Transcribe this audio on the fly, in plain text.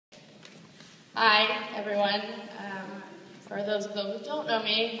Hi, everyone. For those of them who don't know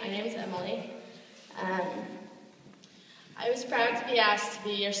me, my name is Emily. Um, I was proud to be asked to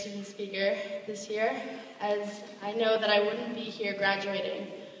be your student speaker this year, as I know that I wouldn't be here graduating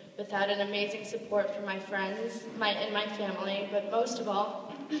without an amazing support from my friends and my family, but most of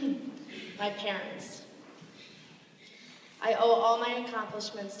all, my parents. I owe all my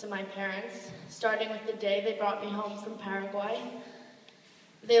accomplishments to my parents, starting with the day they brought me home from Paraguay.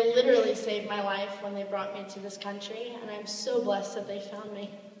 They literally saved my life when they brought me to this country, and I'm so blessed that they found me.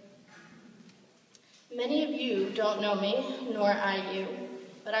 Many of you don't know me, nor I you,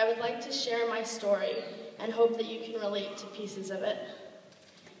 but I would like to share my story and hope that you can relate to pieces of it.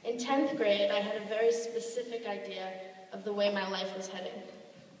 In 10th grade, I had a very specific idea of the way my life was heading.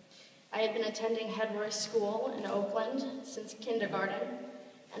 I had been attending Head Royce School in Oakland since kindergarten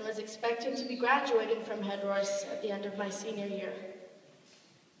and was expected to be graduating from Head Royce at the end of my senior year.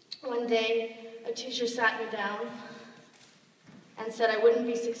 One day, a teacher sat me down and said I wouldn't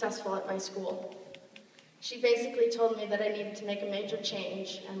be successful at my school. She basically told me that I needed to make a major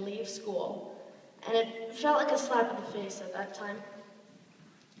change and leave school, and it felt like a slap in the face at that time.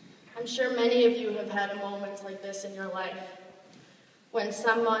 I'm sure many of you have had moments like this in your life, when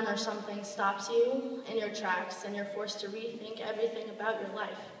someone or something stops you in your tracks and you're forced to rethink everything about your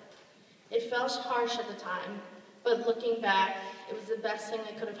life. It felt harsh at the time, but looking back, it was the best thing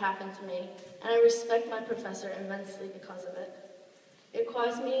that could have happened to me, and I respect my professor immensely because of it. It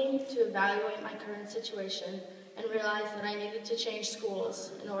caused me to evaluate my current situation and realize that I needed to change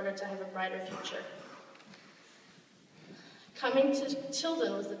schools in order to have a brighter future. Coming to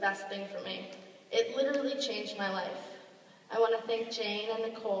Tilden was the best thing for me. It literally changed my life. I want to thank Jane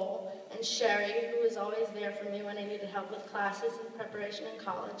and Nicole and Sherry, who was always there for me when I needed help with classes and preparation in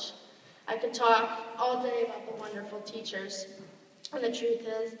college. I could talk all day about the wonderful teachers, and the truth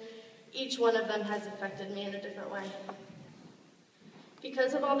is, each one of them has affected me in a different way.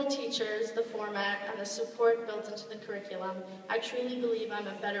 Because of all the teachers, the format, and the support built into the curriculum, I truly believe I'm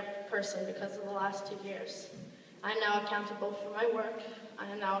a better person because of the last 2 years. I am now accountable for my work. I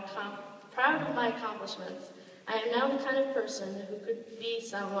am now proud of my accomplishments. I am now the kind of person who could be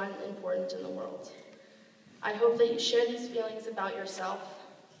someone important in the world. I hope that you share these feelings about yourself.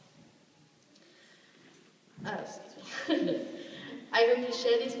 I hope you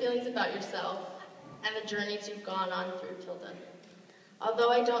share these feelings about yourself and the journeys you've gone on through Tilden.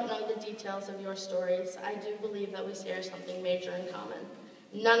 Although I don't know the details of your stories, I do believe that we share something major in common.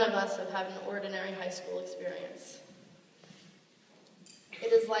 None of us have had an ordinary high school experience.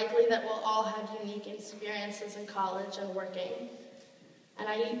 It is likely that we'll all have unique experiences in college and working. And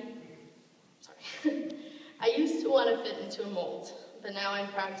I used to want to fit into a mold, but now I'm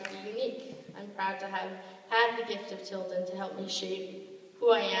proud to be unique. I'm proud to have had the gift of Tilden to help me shape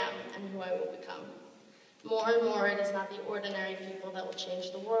who I am and who I will become. More and more, it is not the ordinary people that will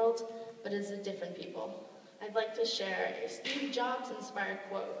change the world, but it is the different people. I'd like to share a Steve Jobs-inspired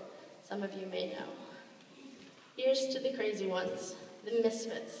quote some of you may know. Here's to the crazy ones, the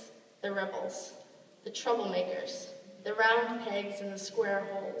misfits, the rebels, the troublemakers, the round pegs in the square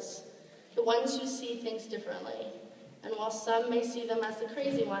holes, the ones who see things differently. And while some may see them as the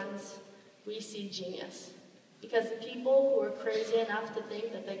crazy ones, we see genius. Because the people who are crazy enough to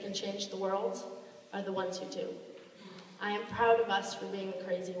think that they can change the world are the ones who do. I am proud of us for being the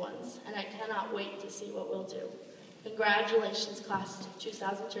crazy ones, and I cannot wait to see what we'll do. Congratulations, class of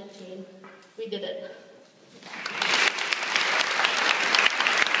 2013. We did it.